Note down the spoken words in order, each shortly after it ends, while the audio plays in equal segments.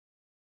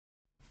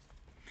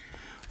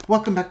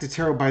Welcome back to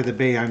Tarot by the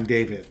Bay. I'm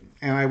David,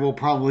 and I will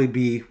probably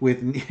be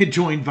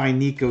joined by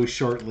Nico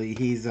shortly.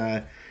 He's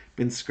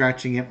been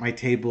scratching at my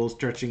table,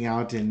 stretching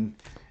out and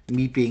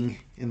meeping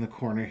in the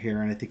corner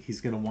here, and I think he's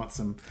going to want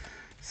some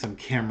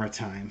camera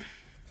time,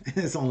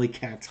 as only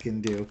cats can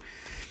do.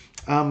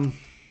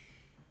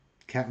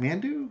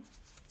 Catmandu?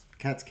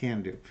 Cats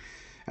can do.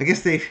 I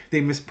guess we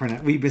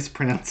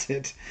mispronounce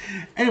it.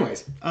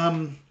 Anyways,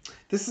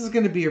 this is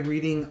going to be a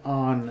reading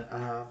on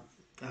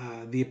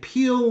the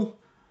appeal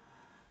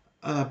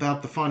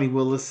about the Fani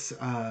Willis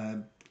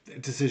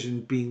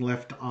decision being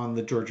left on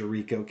the Georgia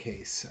RICO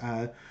case.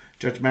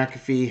 Judge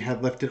McAfee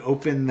had left it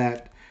open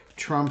that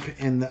Trump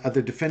and the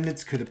other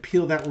defendants could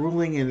appeal that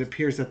ruling, and it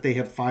appears that they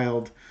have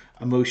filed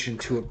a motion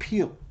to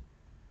appeal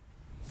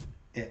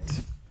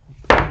it.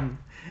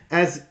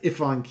 As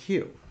if on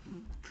cue.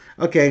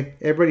 Okay,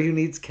 everybody who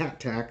needs cat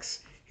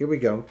tax, here we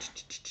go.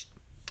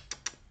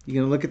 You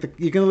gonna look at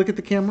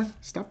the camera?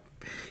 Stop.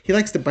 He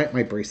likes to bite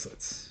my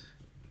bracelets.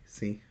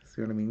 See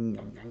what I mean?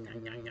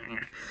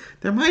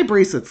 They're my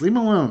bracelets. Leave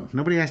them alone.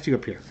 Nobody asked you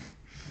up here.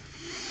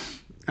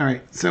 All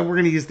right, so we're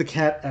gonna use the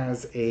cat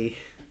as a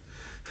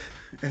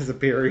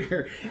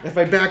barrier. If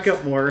I back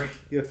up more,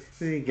 you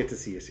get to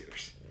see his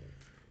ears.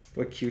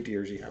 What cute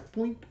ears you have.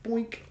 Boink,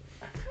 boink.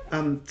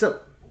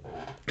 So,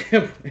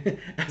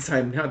 as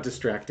I'm now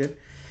distracted.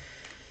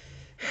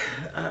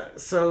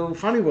 So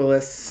Fani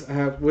Willis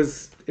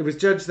was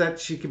judged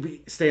that she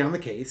could stay on the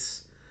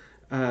case.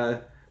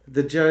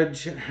 The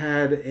judge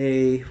had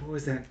what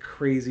was that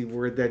crazy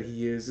word that he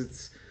used?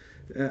 It's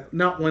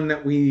not one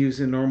that we use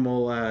in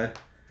normal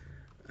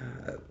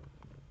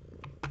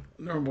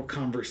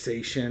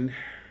conversation.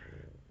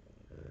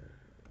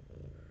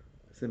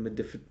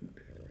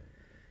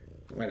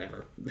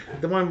 Whatever.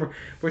 The one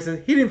where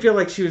he didn't feel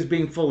like she was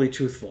being fully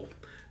truthful,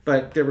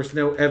 but there was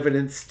no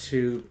evidence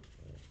to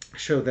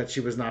show that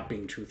she was not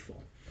being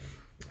truthful.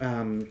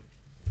 So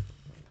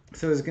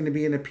there's going to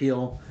be an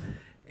appeal,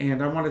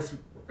 and I want to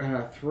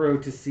throw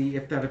to see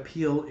if that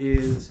appeal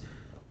is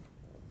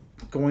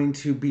going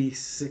to be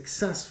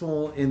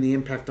successful in the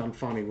impact on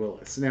Fani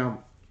Willis.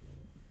 Now,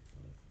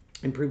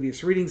 in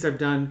previous readings I've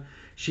done,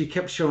 she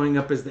kept showing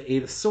up as the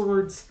Eight of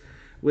Swords,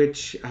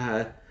 which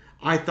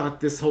I thought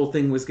this whole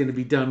thing was going to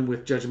be done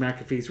with Judge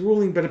McAfee's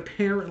ruling, but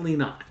apparently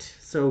not.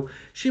 So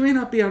she may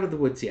not be out of the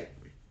woods yet.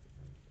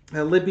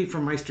 Libby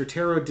from Meister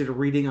Tarot did a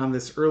reading on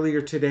this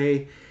earlier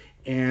today,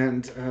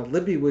 and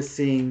Libby was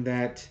saying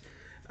that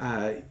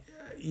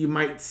you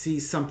might see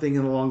something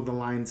along the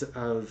lines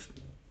of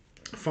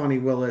Fani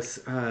Willis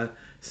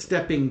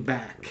stepping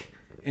back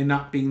and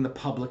not being the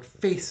public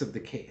face of the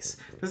case.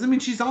 Doesn't mean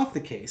she's off the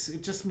case.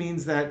 It just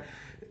means that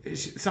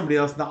somebody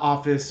else in the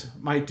office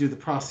might do the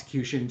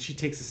prosecution. She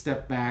takes a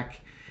step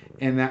back,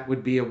 and that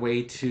would be a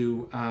way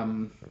to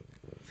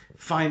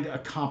find a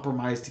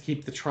compromise to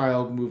keep the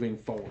trial moving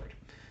forward.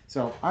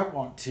 So I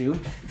want to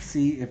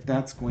see if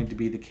that's going to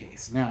be the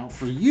case. Now,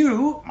 for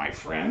you, my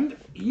friend,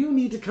 you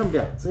need to come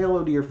down. Say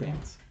hello to your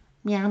fans.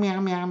 Meow, meow,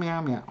 meow,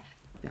 meow, meow.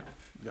 Yeah,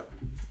 go.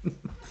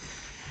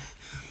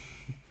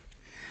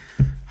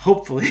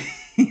 Hopefully,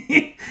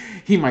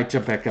 he might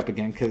jump back up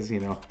again because,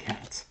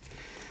 cats.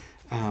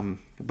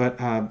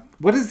 But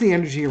what is the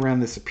energy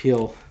around this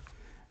appeal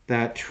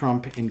that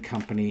Trump and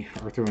company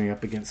are throwing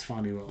up against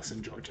Fani Willis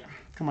in Georgia?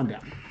 Come on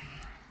down.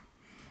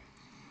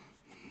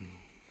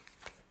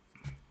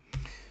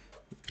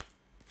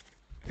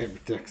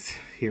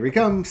 Here he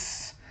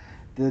comes.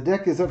 The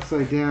deck is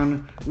upside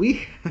down.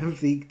 We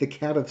have the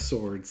Cat of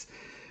Swords.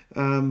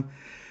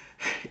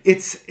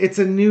 It's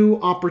a new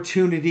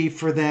opportunity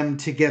for them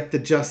to get the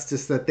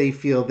justice that they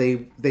feel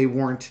they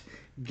weren't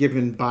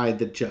given by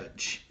the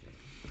judge.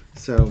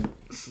 So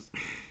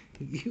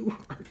you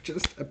are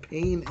just a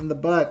pain in the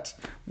butt.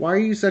 Why are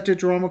you such a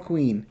drama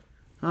queen?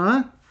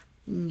 Huh?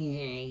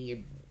 Yeah,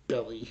 you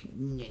Billy.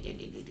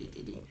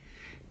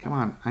 Come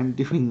on, I'm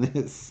doing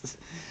this.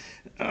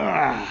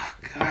 Oh,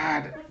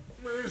 God.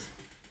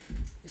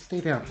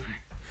 Stay down.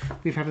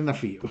 We've had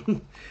enough of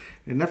you.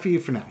 Enough of you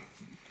for now.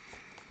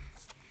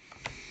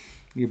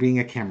 You're being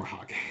a camera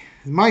hog.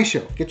 It's my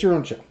show. Get your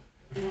own show.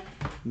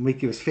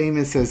 Make you as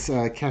famous as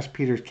Cash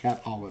Peter's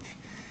cat Olive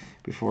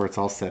before it's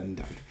all said and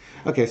done.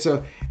 Okay,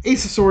 so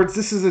Ace of Swords.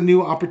 This is a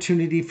new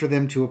opportunity for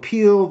them to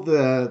appeal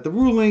the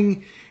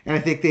ruling, and I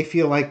think they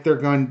feel like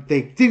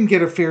they didn't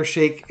get a fair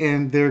shake,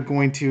 and they're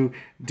going to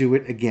do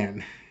it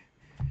again.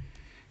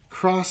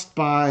 Crossed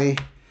by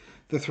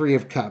the Three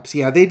of Cups.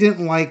 Yeah, they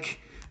didn't like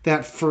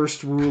that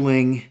first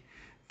ruling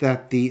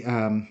that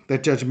that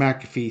Judge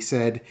McAfee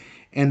said,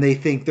 and they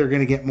think they're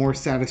going to get more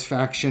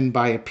satisfaction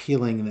by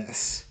appealing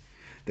this.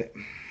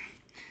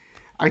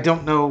 I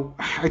don't know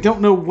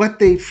what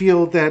they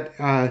feel that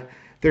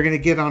they're going to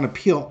get on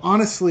appeal.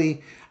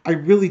 Honestly, I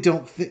really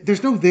don't think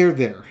there's no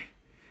there.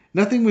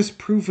 Nothing was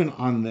proven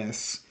on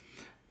this,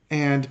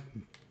 and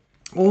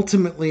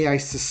ultimately, I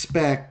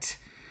suspect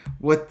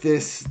what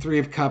this Three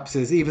of Cups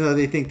is, even though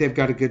they think they've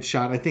got a good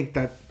shot, I think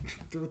that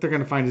what they're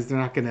going to find is they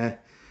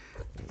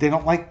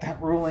don't like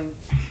that ruling.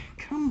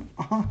 Come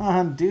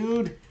on,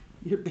 dude.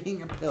 You're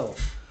being a pill.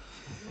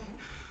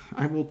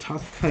 I will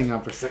toss. Hang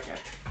on for a second.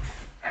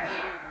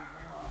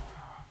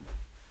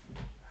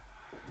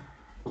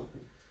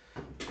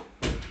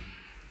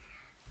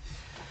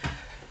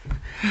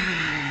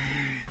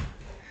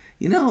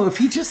 You know, if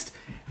he just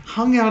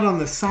hung out on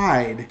the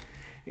side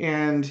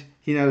and,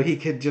 you know, he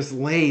could just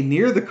lay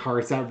near the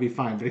cars, that would be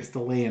fine. But he has to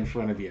lay in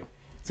front of you.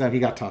 So he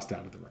got tossed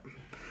out of the room.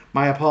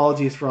 My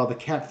apologies for all the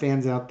cat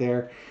fans out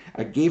there.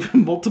 I gave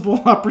him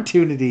multiple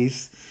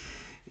opportunities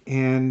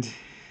and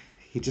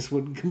he just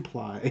wouldn't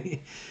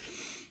comply.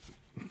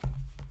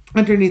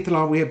 Underneath it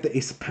all, we have the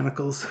Ace of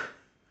Pentacles.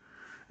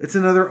 It's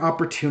another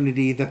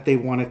opportunity that they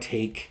want to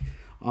take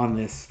on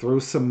this. Throw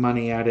some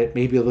money at it.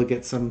 Maybe they'll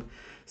get some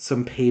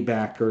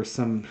payback or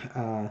some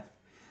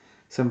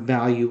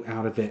value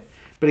out of it.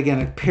 But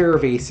again, a pair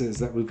of aces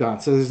that we've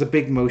got. So there's a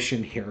big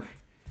motion here.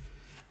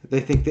 They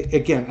think that,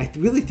 again, I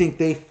really think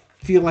they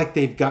feel like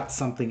they've got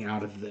something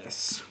out of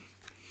this.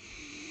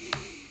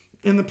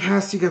 In the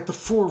past, you got the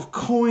Four of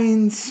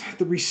Coins,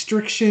 the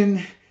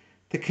restriction,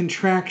 the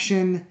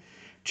contraction,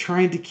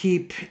 trying to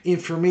keep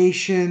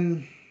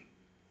information.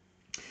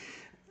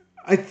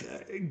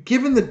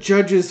 Given the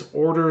judge's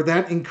order,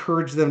 that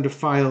encouraged them to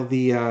file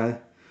the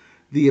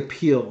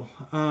appeal.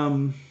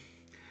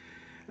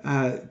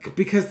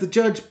 Because the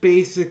judge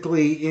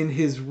basically, in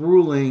his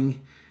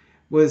ruling,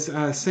 was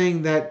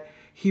saying that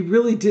he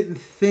really didn't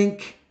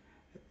think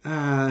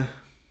that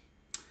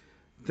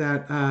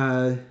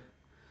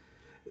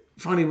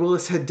Fani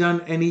Willis had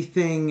done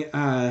anything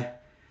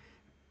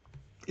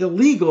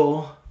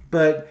illegal,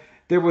 but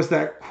there was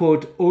that,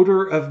 quote,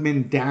 odor of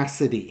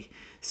mendacity.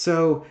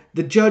 So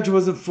the judge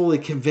wasn't fully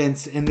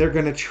convinced, and they're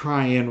going to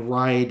try and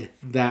ride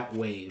that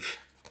wave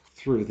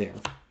through there.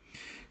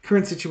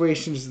 Current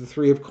situation is the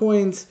Three of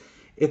Coins.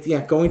 It's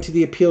going to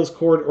the appeals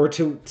court or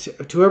to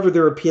whoever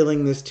they're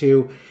appealing this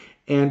to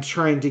and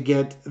trying to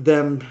get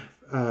them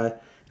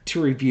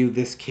to review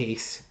this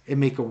case and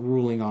make a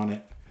ruling on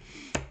it.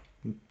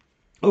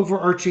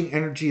 Overarching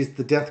energy is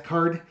the Death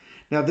card.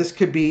 Now, this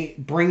could be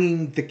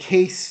bringing the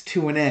case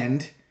to an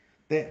end.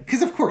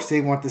 Because, of course,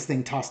 they want this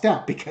thing tossed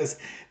out because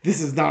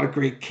this is not a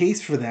great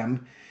case for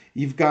them.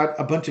 You've got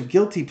a bunch of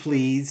guilty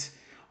pleas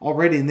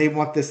already, and they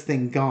want this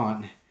thing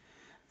gone.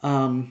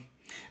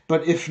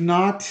 But if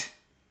not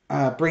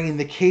bringing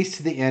the case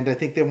to the end, I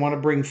think they want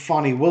to bring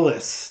Fani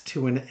Willis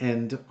to an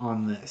end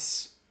on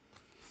this.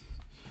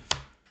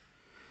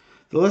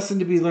 The lesson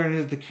to be learned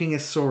is the King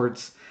of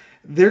Swords.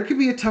 There could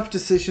be a tough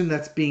decision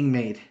that's being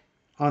made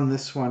on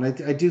this one.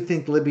 I do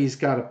think Libby's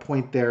got a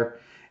point there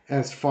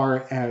as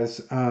far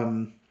as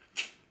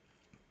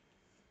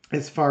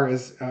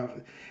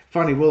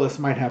Fani Willis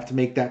might have to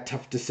make that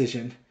tough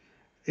decision.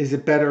 Is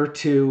it better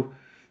to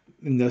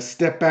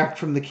step back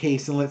from the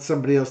case and let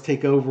somebody else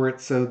take over it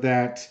so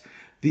that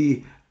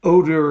the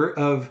odor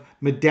of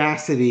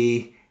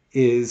mendacity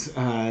is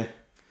not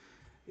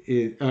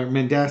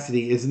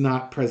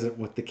present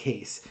with the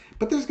case?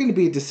 But there's going to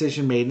be a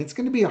decision made, and it's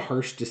going to be a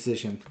harsh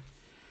decision.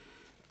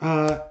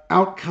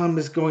 Outcome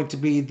is going to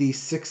be the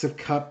Six of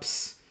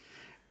Cups.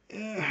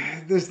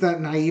 There's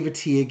that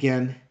naivety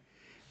again.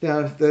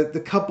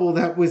 The couple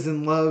that was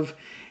in love,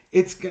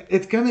 it's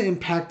going to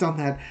impact on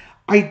that.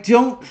 I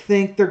don't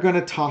think they're going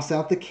to toss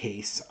out the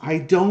case. I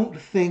don't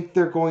think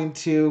they're going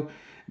to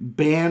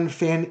ban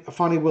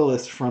Fani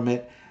Willis from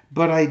it.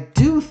 But I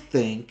do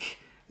think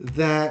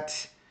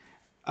that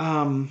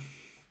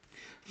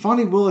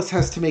Fani Willis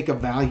has to make a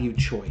value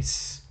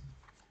choice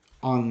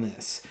on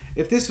this.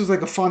 If this was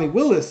like a Fani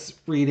Willis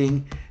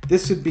reading,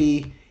 this would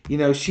be,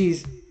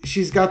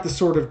 she's got the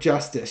sword of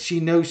justice. She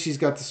knows she's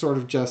got the sword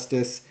of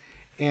justice,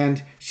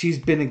 and she's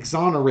been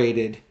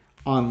exonerated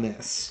on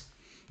this.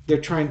 They're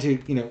trying to,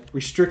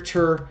 restrict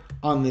her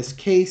on this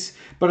case,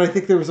 but I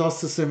think there was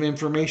also some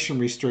information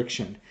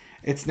restriction.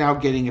 It's now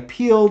getting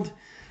appealed,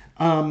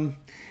 and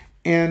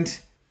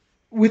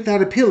with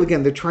that appeal,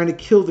 again, they're trying to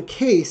kill the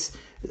case.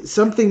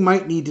 Something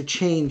might need to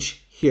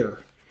change here,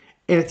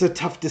 and it's a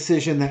tough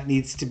decision that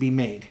needs to be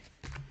made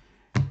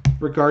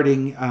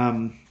regarding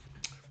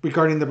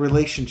the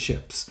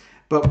relationships.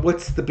 But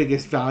what's the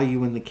biggest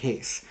value in the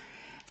case?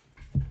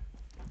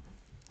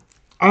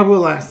 I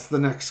will ask the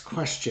next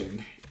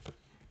question.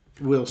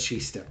 Will she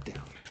step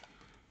down?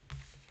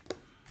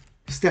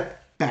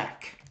 Step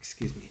back.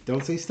 Excuse me.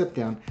 Don't say step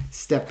down.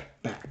 Step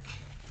back.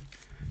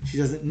 She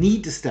doesn't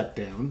need to step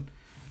down.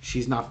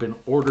 She's not been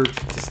ordered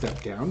to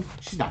step down.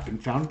 She's not been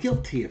found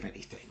guilty of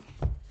anything.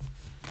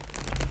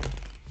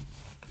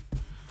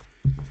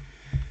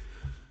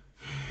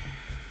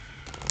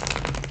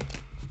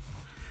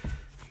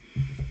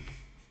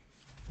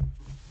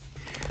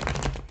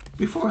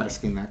 Before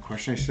asking that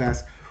question, I should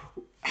ask,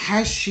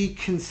 has she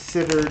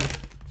considered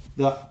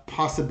the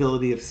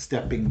possibility of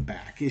stepping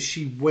back? Is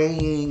she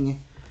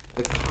weighing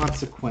the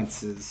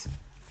consequences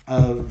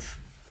of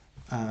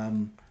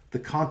the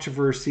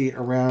controversy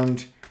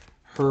around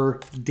her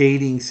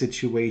dating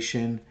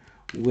situation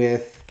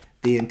with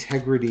the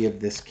integrity of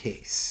this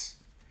case?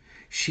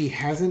 She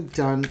hasn't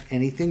done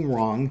anything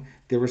wrong.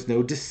 There was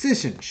no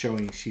decision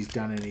showing she's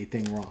done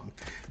anything wrong.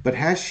 But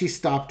has she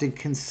stopped and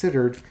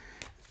considered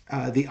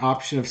the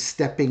option of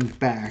stepping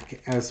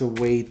back as a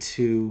way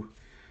to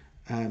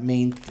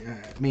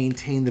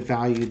maintain the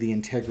value, the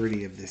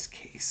integrity of this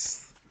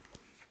case.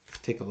 Let's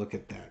take a look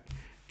at that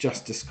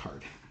justice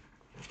card.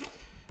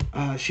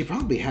 She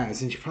probably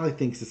has, and she probably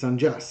thinks it's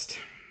unjust.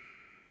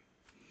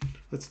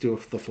 Let's do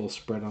the full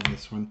spread on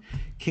this one.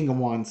 King of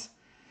Wands.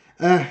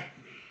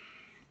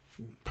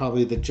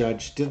 Probably the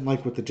judge. Didn't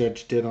like what the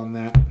judge did on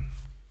that.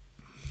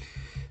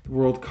 The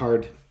World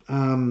card.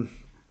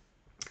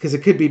 Because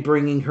it could be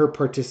bringing her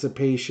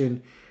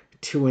participation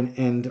to an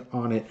end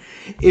on it.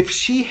 If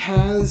she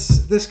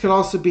has, this could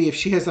also be if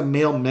she has a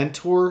male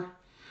mentor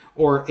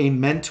or a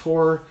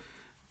mentor.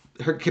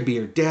 It could be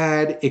her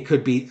dad. It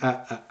could be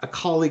a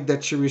colleague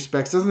that she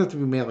respects. It doesn't have to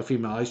be male or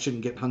female. I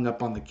shouldn't get hung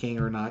up on the king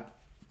or not.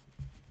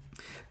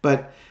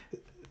 But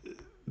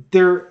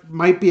there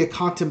might be a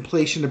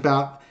contemplation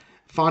about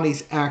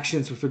Fani's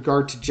actions with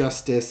regard to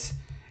justice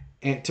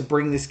and to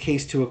bring this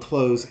case to a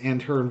close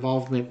and her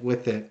involvement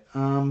with it.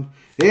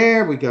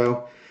 There we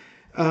go.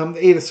 The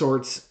Eight of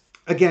Swords.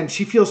 Again,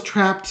 she feels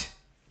trapped,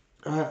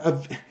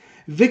 a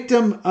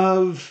victim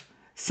of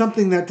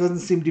something that doesn't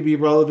seem to be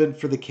relevant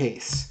for the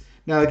case.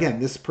 Now, again,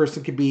 this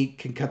person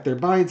can cut their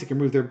binds, they can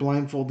remove their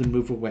blindfold and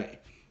move away.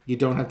 You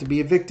don't have to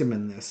be a victim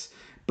in this.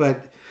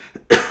 But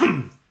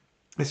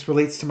this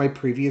relates to my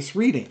previous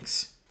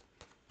readings.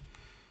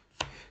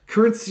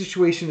 Current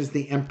situation is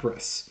the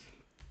Empress.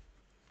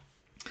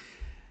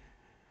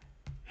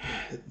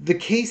 The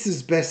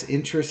case's best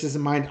interest is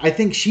in mind. I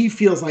think she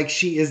feels like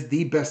she is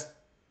the best.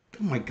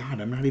 Oh my God,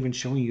 I'm not even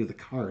showing you the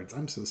cards.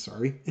 I'm so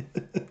sorry.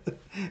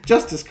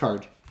 Justice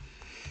card.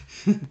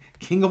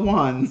 King of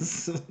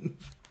Wands.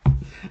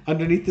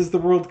 Underneath is the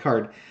World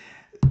card.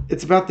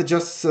 It's about the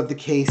justice of the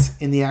case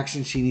and the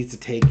action she needs to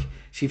take.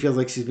 She feels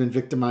like she's been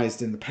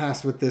victimized in the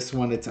past with this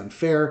one. It's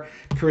unfair.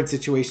 Current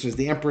situation is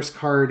the Empress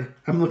card.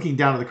 I'm looking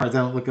down at the cards. I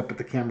don't look up at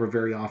the camera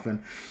very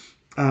often.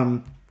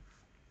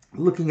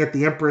 Looking at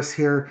the Empress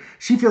here,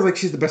 she feels like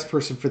she's the best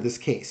person for this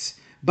case.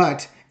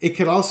 But it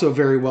could also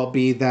very well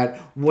be that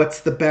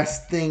what's the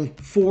best thing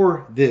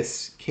for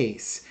this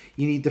case?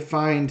 You need to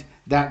find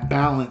that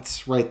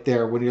balance right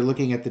there when you're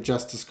looking at the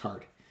Justice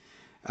card.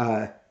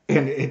 And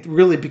it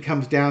really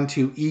becomes down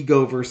to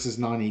ego versus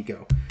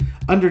non-ego.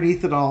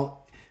 Underneath it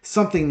all,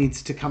 something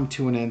needs to come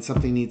to an end.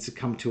 Something needs to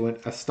come to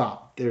a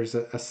stop. There's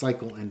a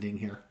cycle ending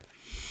here.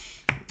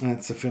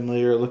 That's a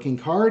familiar looking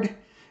card.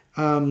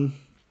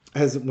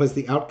 As was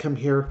the outcome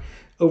here.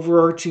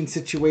 Overarching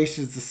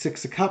situation is the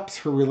Six of Cups,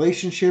 her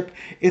relationship.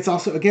 It's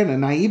also, again, a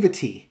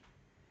naivety.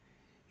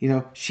 You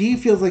know, she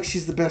feels like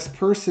she's the best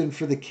person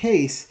for the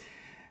case,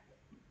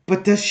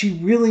 but does she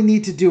really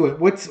need to do it?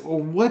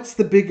 What's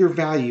the bigger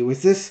value?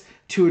 Is this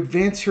to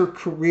advance her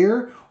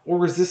career,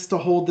 or is this to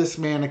hold this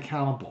man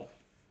accountable?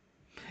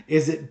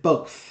 Is it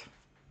both?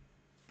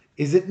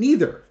 Is it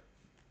neither?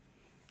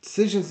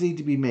 Decisions need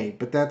to be made,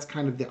 but that's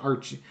kind of the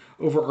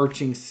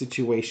overarching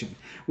situation,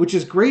 which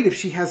is great if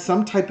she has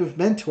some type of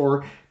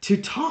mentor to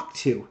talk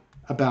to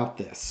about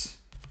this.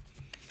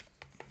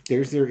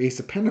 There's their Ace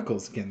of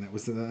Pentacles again. That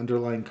was the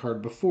underlying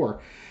card before.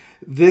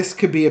 This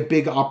could be a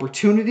big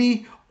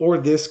opportunity, or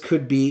this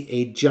could be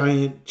a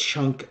giant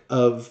chunk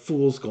of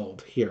fool's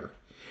gold here.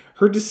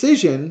 Her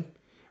decision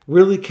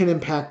really can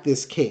impact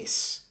this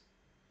case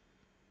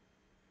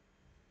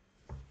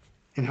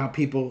and how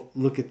people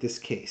look at this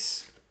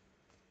case.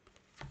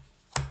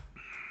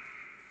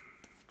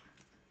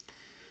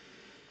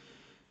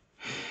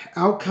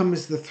 Outcome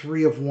is the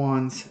Three of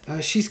Wands.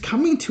 She's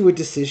coming to a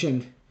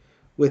decision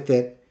with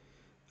it,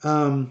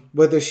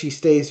 whether she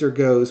stays or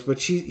goes.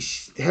 But she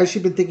has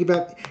been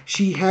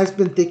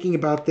thinking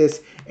about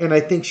this, and I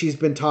think she's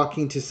been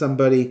talking to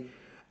somebody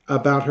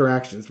about her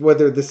actions.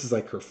 Whether this is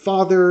like her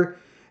father,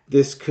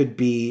 this could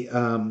be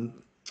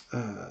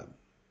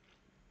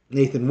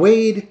Nathan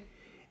Wade.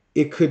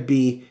 It could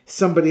be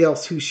somebody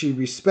else who she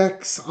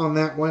respects on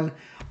that one.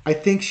 I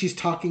think she's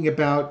talking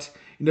about,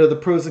 you know, the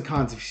pros and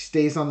cons if she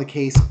stays on the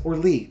case or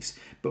leaves.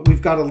 But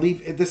we've got to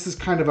leave. This is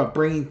kind of a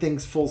bringing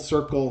things full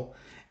circle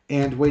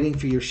and waiting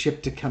for your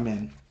ship to come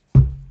in.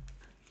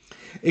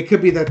 It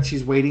could be that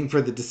she's waiting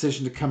for the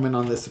decision to come in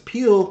on this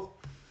appeals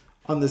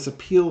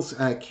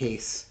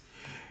case.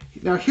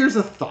 Now, here's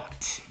a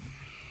thought.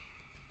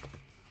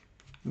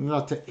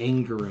 Not to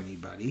anger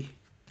anybody,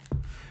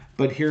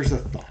 but here's a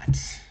thought.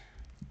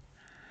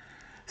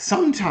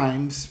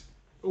 Sometimes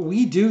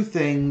we do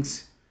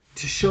things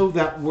to show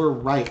that we're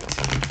right.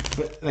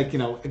 But, like, you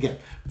know, again,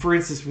 for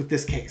instance, with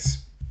this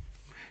case,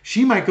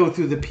 she might go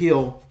through the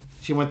appeal.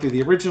 She went through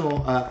the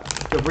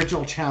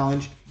original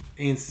challenge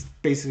and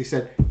basically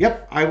said,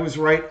 yep, I was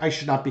right. I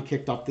should not be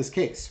kicked off this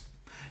case.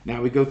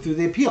 Now we go through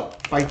the appeal.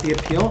 Fight the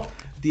appeal.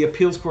 The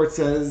appeals court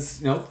says,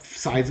 you know,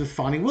 sides with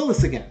Fani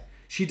Willis again.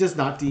 She does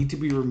not need to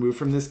be removed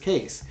from this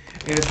case.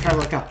 And it's kind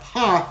of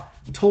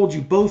like told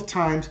you both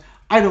times,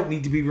 I don't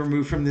need to be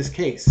removed from this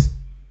case.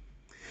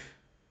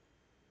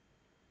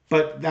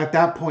 But at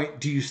that point,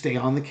 do you stay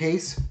on the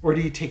case or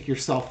do you take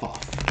yourself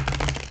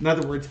off? In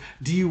other words,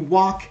 do you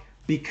walk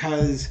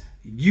because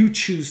you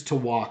choose to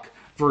walk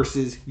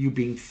versus you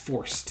being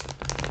forced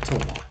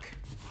to walk.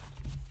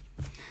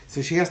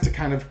 So she has to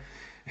kind of,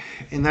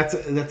 and that's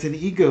an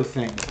ego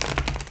thing.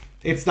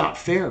 It's not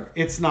fair.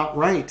 It's not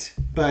right.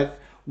 But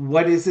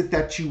what is it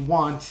that you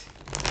want?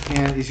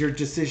 And is your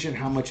decision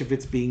how much of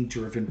it's being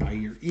driven by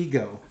your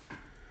ego?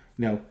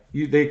 No,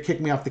 they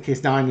kick me off the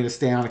case. Now I'm going to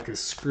stay on it because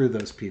screw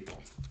those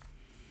people.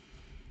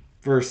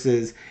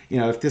 Versus,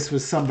 if this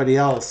was somebody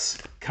else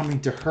coming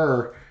to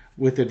her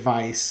with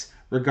advice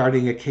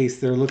regarding a case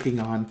they're looking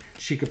on,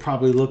 she could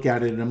probably look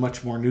at it in a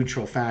much more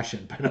neutral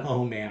fashion. But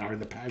oh man, are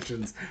the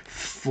passions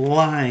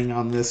flying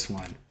on this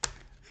one.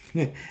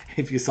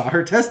 If you saw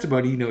her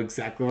testimony, you know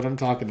exactly what I'm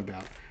talking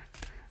about.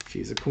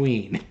 She's a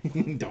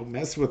queen. Don't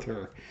mess with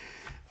her.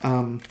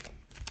 I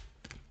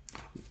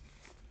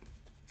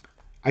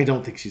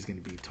don't think she's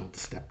going to be told to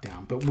step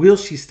down. But will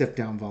she step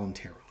down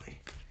voluntarily?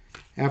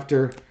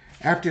 After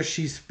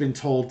she's been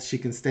told she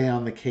can stay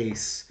on the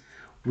case,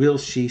 will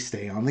she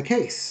stay on the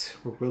case?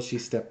 Or will she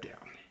step down?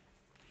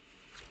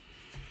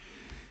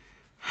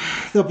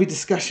 There'll be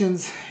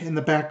discussions in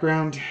the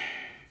background.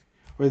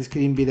 Or this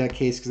could even be that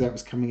case because that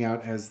was coming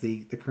out as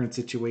the current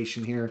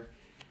situation here.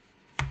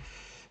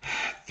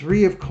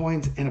 3 of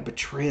coins and a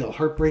betrayal.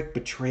 Heartbreak,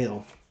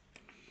 betrayal.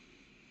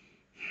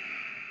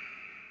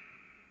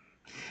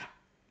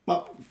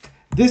 Well,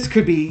 this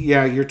could be,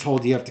 you're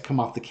told you have to come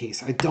off the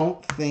case.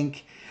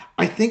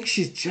 I think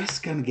she's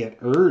just going to get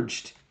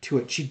urged to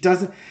it.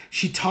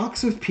 She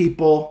talks with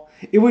people.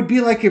 It would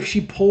be like if she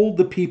polled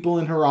the people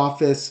in her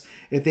office,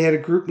 if they had a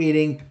group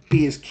meeting,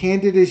 be as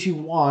candid as you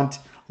want.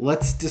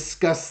 Let's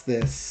discuss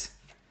this.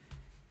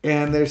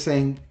 And they're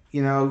saying,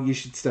 you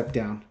should step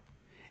down.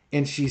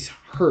 And she's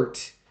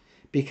hurt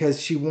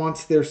because she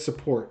wants their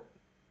support.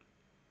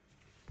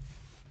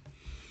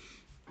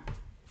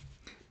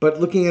 But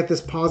looking at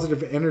this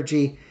positive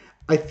energy,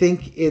 I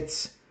think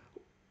it's,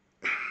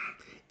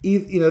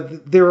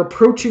 they're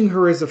approaching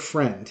her as a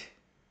friend.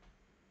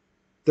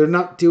 They're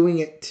not doing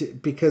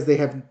it because they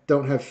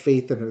don't have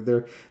faith in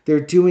her. They're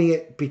doing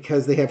it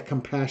because they have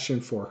compassion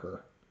for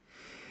her.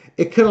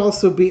 It could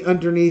also be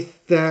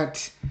underneath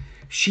that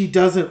she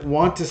doesn't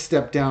want to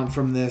step down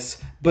from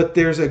this, but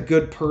there's a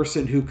good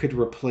person who could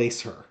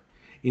replace her.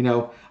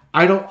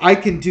 I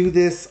can do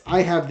this.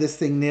 I have this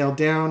thing nailed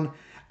down.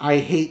 I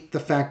hate the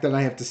fact that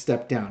I have to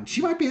step down.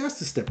 She might be asked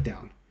to step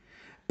down,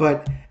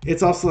 but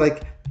it's also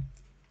like,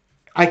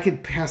 I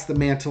could pass the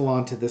mantle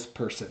on to this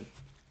person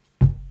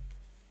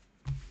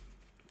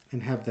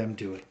and have them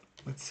do it.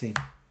 Let's see.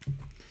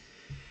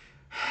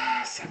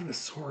 7 of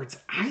Swords.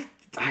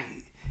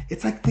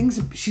 It's like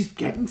she's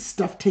getting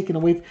stuff taken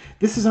away.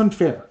 This is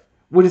unfair.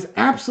 What is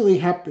absolutely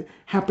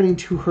happening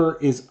to her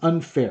is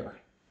unfair.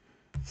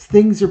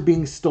 Things are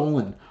being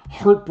stolen.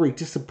 Heartbreak,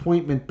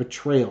 disappointment,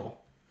 betrayal.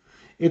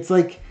 It's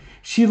like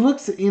she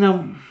looks,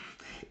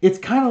 it's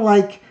kind of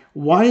like,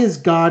 why is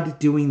God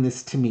doing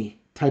this to me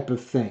type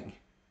of thing.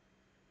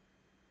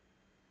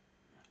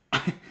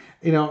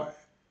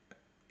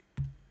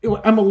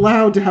 I'm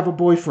allowed to have a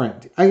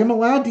boyfriend. I am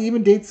allowed to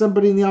even date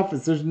somebody in the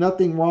office. There's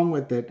nothing wrong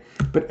with it.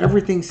 But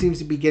everything seems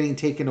to be getting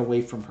taken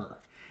away from her.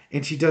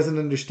 And she doesn't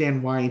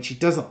understand why. And she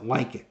doesn't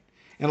like it.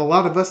 And a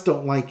lot of us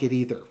don't like it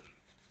either.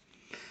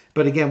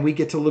 But again, we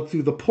get to look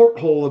through the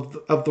porthole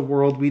of the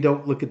world. We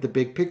don't look at the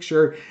big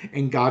picture.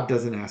 And God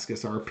doesn't ask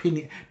us our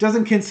opinion.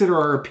 Doesn't consider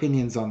our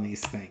opinions on these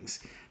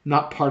things.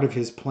 Not part of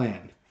his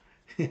plan.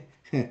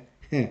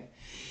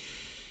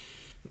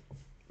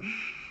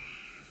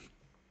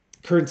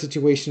 Current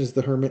situation is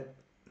the Hermit.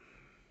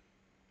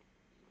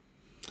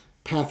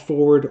 Path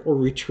forward or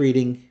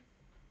retreating.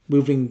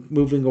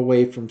 Moving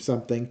away from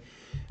something.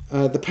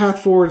 The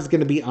path forward is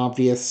going to be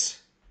obvious.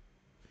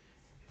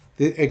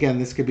 Again,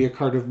 this could be a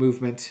card of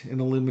movement, an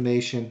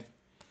illumination.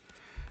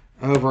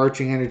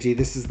 Overarching energy.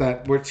 This is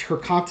that, which her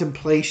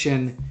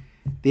contemplation,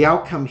 the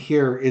outcome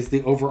here is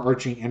the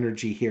overarching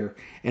energy here.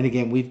 And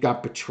again, we've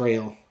got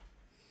betrayal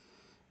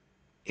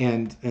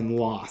and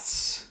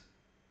loss.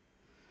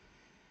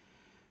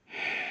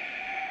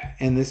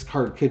 And this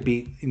card could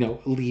be,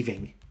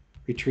 leaving,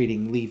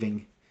 retreating,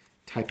 leaving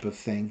type of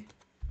thing.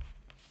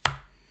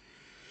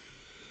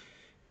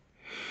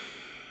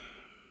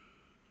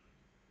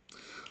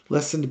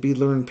 Lesson to be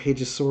learned,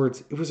 Page of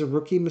Swords. It was a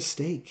rookie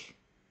mistake.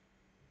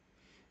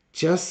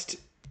 Just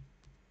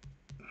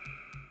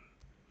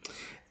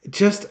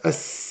a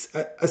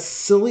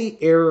silly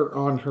error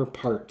on her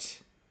part.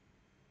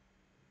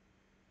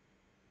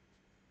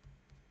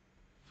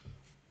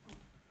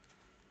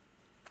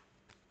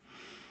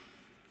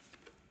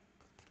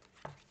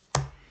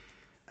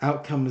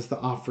 Outcome is the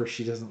offer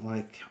she doesn't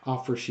like.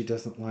 Offer she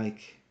doesn't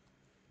like.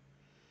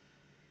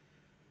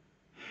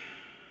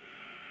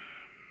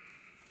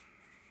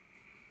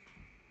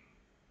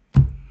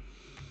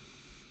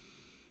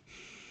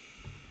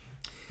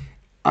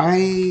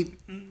 I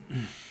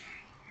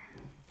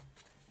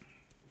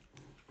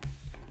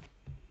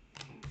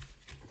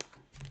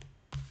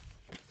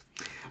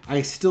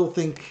still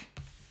think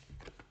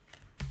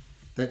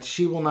that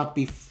she will not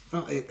be...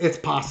 Well, it's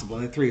possible.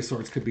 And the Three of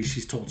Swords could be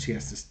she's told she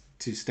has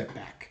to step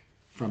back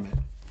from it.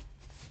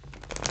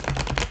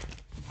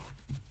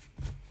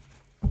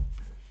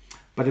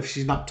 But if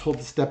she's not told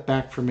to step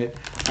back from it,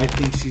 I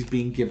think she's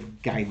being given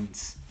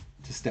guidance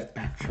to step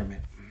back from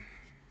it.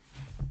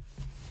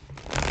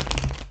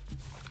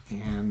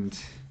 And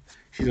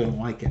she doesn't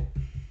like it.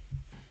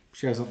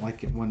 She doesn't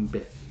like it one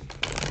bit.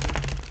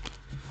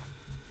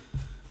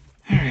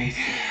 All right.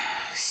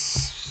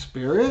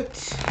 Spirit,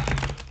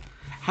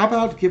 how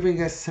about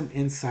giving us some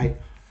insight?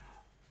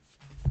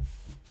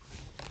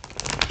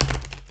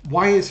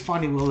 Why is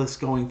Fani Willis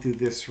going through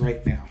this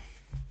right now?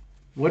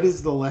 What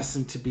is the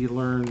lesson to be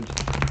learned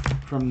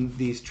from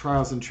these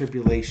trials and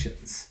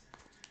tribulations?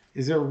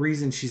 Is there a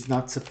reason she's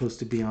not supposed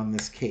to be on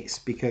this case?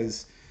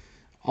 Because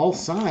all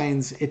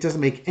signs, it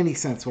doesn't make any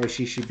sense why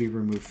she should be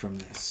removed from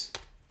this.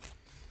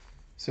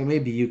 So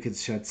maybe you could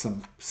shed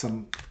some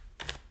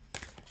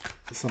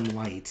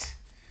light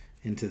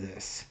into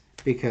this,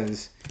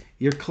 because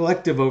your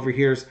collective over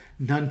here is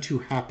none too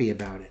happy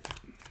about it.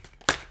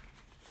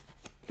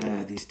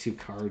 These two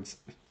cards.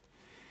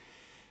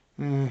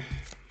 Instead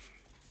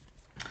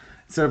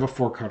of a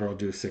 4-carder, I'll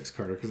do a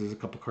 6-carder, because there's a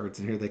couple cards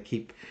in here that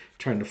keep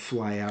trying to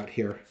fly out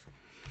here.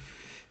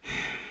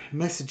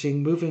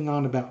 Messaging, moving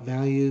on about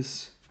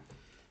values,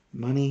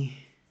 money,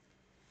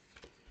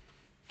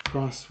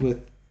 cross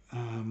with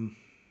the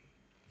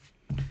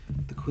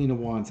Queen of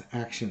Wands,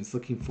 actions,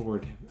 looking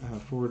forward,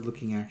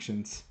 forward-looking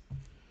actions.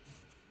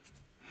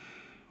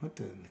 What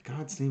in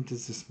God's name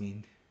does this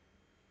mean?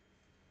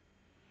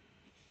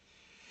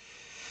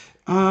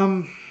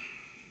 And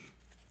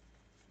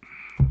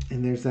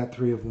there's that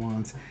 3 of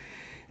Wands.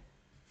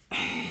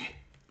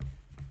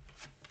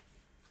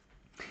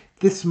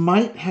 This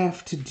might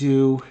have to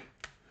do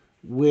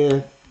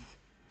with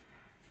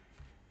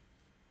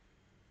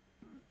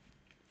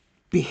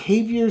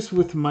behaviors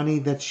with money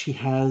that she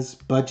has,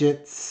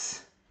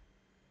 budgets,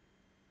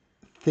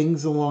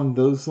 things along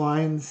those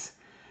lines,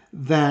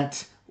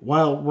 that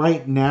while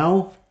right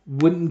now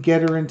wouldn't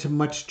get her into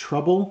much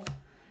trouble,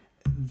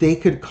 they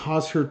could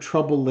cause her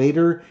trouble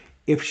later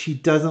if she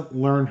doesn't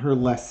learn her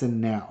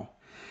lesson now.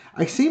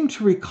 I seem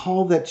to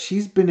recall that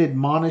she's been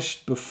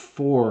admonished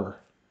before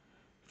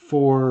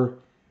for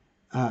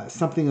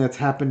something that's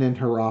happened in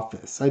her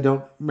office. I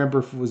don't remember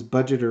if it was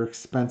budget or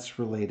expense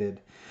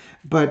related.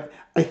 But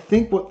I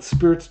think what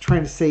Spirit's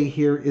trying to say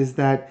here is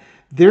that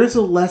there's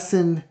a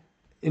lesson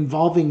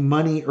involving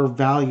money or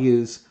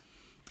values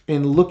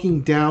and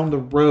looking down the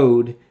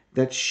road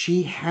that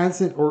she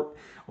hasn't, or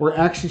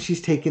actions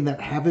she's taken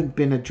that haven't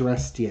been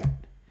addressed yet.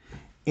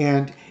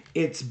 And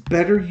it's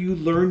better you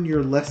learn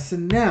your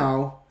lesson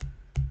now,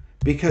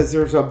 because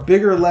there's a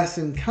bigger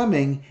lesson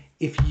coming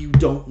if you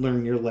don't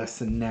learn your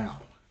lesson now.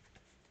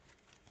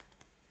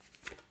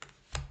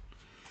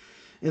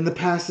 In the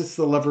past, it's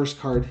the Lover's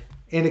card,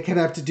 and it can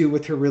have to do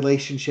with her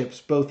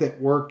relationships, both at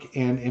work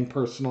and in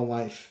personal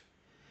life.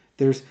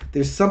 There's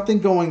something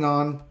going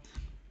on,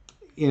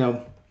 you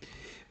know.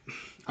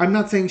 I'm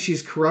not saying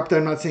she's corrupt.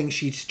 I'm not saying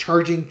she's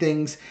charging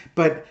things,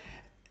 but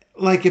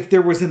like if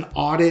there was an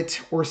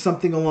audit or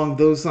something along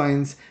those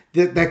lines,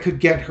 that could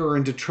get her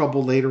into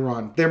trouble later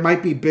on. There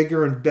might be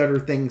bigger and better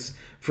things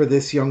for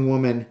this young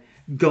woman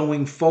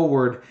going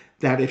forward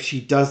that if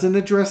she doesn't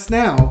address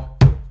now,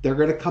 they're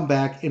going to come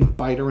back and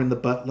bite her in the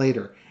butt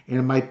later. And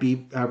it might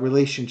be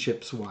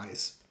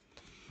relationships-wise.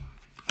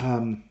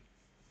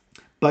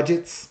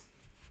 Budgets.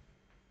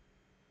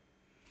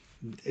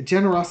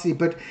 Generosity,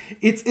 but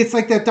it's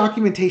like that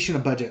documentation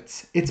of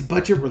budgets. It's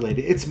budget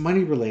related. It's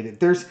money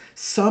related. There's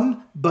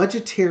some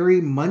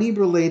budgetary, money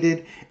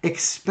related,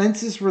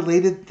 expenses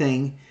related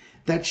thing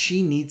that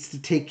she needs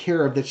to take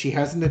care of that she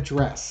hasn't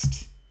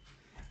addressed.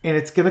 And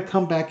it's going to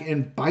come back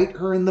and bite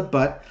her in the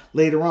butt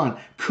later on.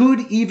 Could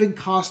even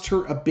cost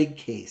her a big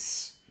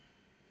case.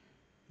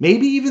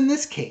 Maybe even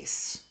this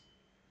case.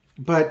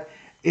 But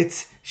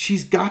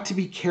she's got to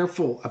be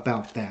careful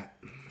about that.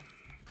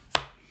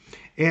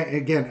 And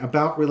again,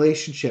 about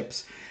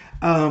relationships.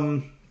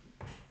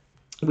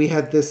 We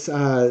had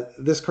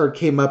this card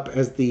came up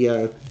as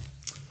the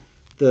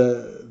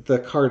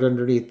card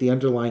underneath, the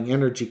underlying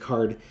energy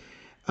card.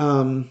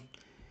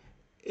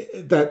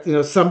 That, you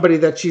know, somebody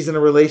that she's in a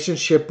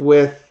relationship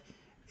with,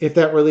 if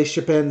that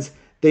relationship ends,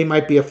 they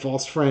might be a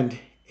false friend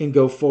and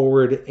go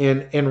forward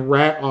and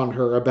rat on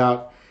her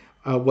about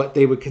what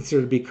they would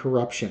consider to be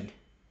corruption.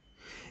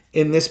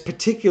 In this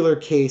particular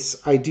case,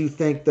 I do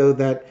think, though,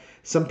 that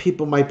some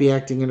people might be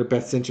acting in her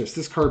best interest.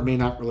 This card may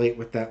not relate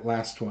with that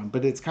last one,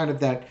 but it's kind of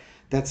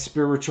that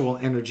spiritual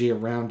energy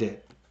around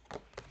it.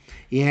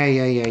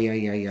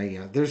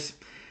 Yeah. There's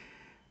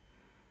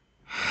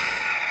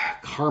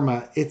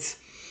karma. It's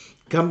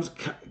comes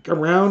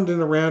around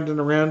and around and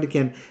around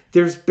again.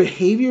 There's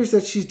behaviors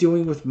that she's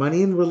doing with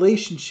money and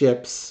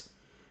relationships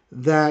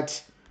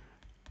that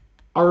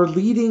are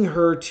leading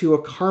her to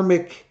a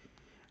karmic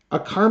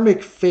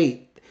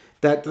fate.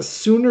 That the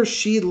sooner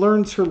she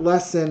learns her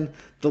lesson,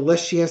 the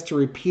less she has to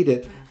repeat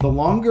it. The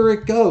longer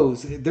it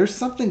goes, there's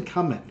something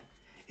coming.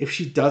 If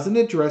she doesn't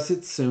address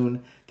it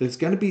soon, there's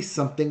going to be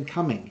something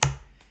coming. And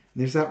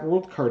there's that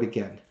World card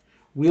again.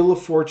 Wheel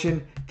of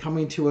Fortune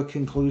coming to a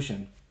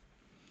conclusion.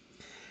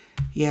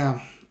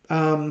 Yeah,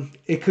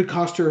 it could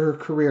cost her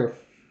career.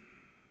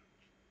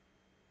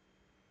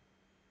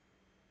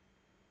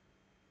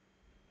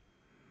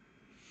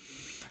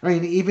 I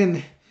mean,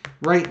 even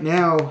right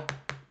now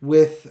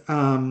with,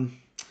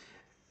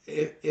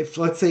 if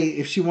let's say,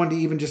 if she wanted to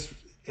even just,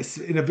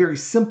 in a very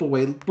simple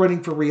way,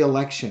 running for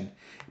re-election,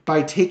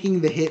 by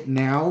taking the hit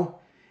now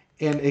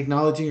and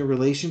acknowledging a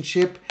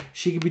relationship,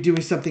 she could be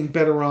doing something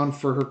better on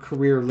for her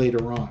career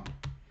later on.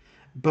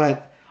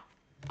 But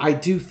I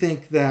do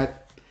think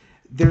that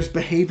there's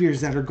behaviors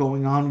that are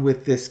going on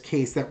with this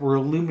case that were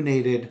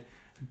illuminated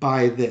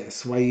by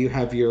this. Why you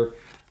have your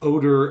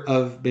odor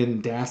of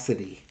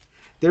mendacity.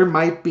 There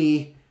might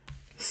be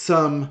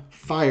some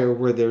fire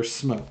where there's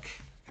smoke.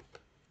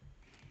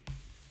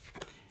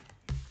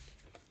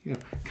 You know,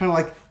 kind of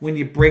like when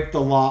you break the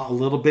law a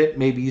little bit,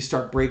 maybe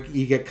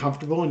you get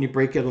comfortable and you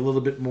break it a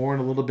little bit more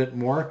and a little bit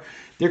more.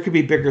 There could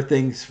be bigger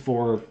things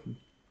for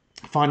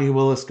Fani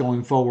Willis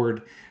going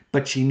forward,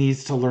 but she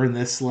needs to learn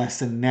this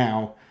lesson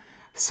now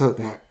so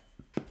that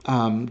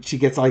she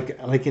gets like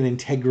an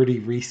integrity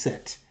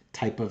reset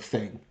type of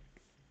thing.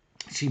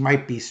 She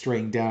might be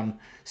starting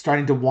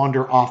to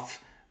wander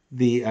off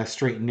the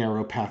straight and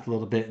narrow path a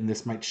little bit, and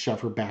this might shove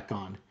her back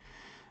on.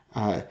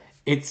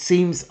 It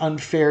seems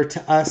unfair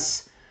to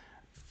us,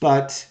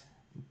 but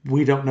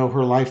we don't know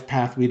her life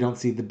path. We don't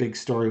see the big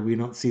story. We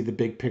don't see the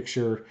big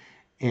picture,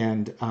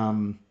 and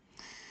we're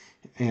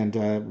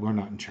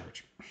not in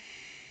charge.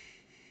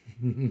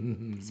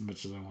 As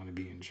much as I want to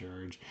be in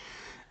charge.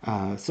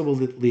 So we'll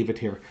leave it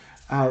here.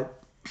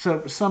 So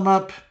to sum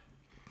up,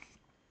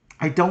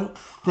 I don't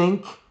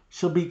think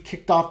she'll be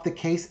kicked off the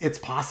case. It's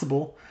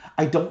possible.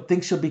 I don't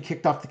think she'll be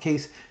kicked off the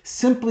case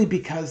simply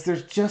because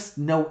there's just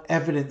no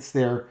evidence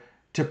there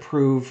to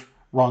prove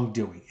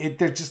wrongdoing.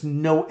 There's just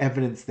no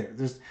evidence there.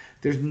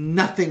 There's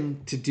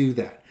nothing to do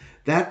that.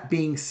 That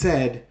being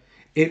said,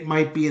 it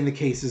might be in the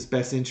case's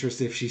best interest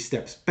if she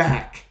steps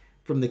back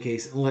from the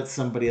case and lets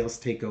somebody else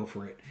take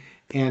over it.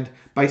 And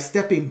by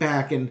stepping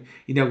back and,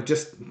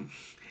 just,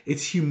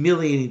 it's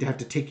humiliating to have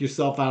to take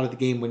yourself out of the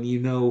game when you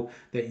know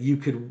that you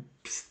could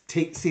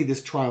see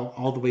this trial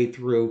all the way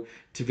through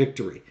to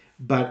victory.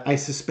 But I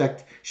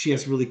suspect she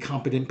has really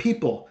competent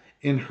people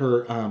in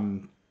her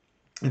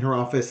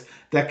office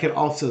that could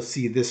also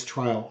see this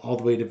trial all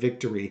the way to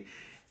victory.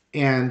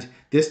 And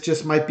this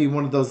just might be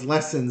one of those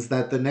lessons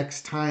that the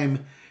next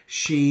time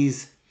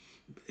she's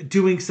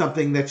doing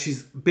something that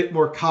she's a bit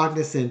more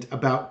cognizant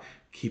about,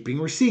 keeping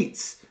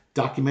receipts,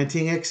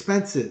 documenting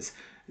expenses,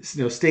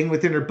 staying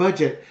within her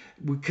budget,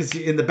 because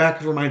in the back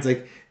of her mind's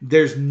like,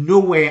 there's no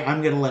way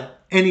I'm going to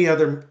let any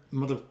other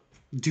mother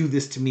do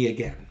this to me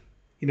again.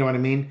 You know what I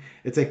mean?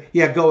 It's like,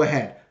 yeah, go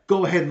ahead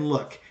and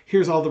look.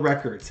 Here's all the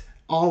records,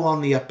 all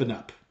on the up and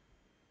up.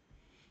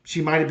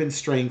 She might have been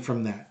straying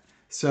from that.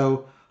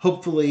 So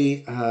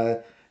hopefully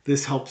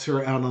this helps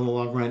her out on the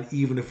long run,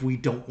 even if we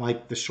don't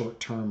like the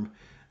short-term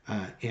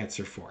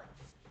answer for it.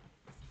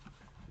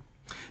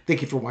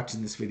 Thank you for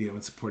watching this video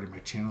and supporting my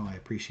channel. I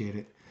appreciate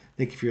it.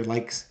 Thank you for your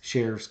likes,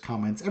 shares,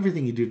 comments,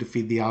 everything you do to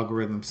feed the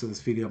algorithm so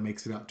this video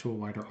makes it out to a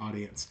wider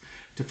audience.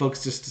 To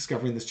folks just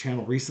discovering this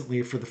channel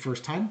recently or for the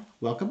first time,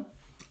 welcome.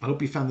 I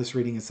hope you found this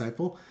reading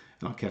insightful,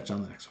 and I'll catch you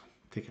on the next one.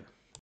 Take care.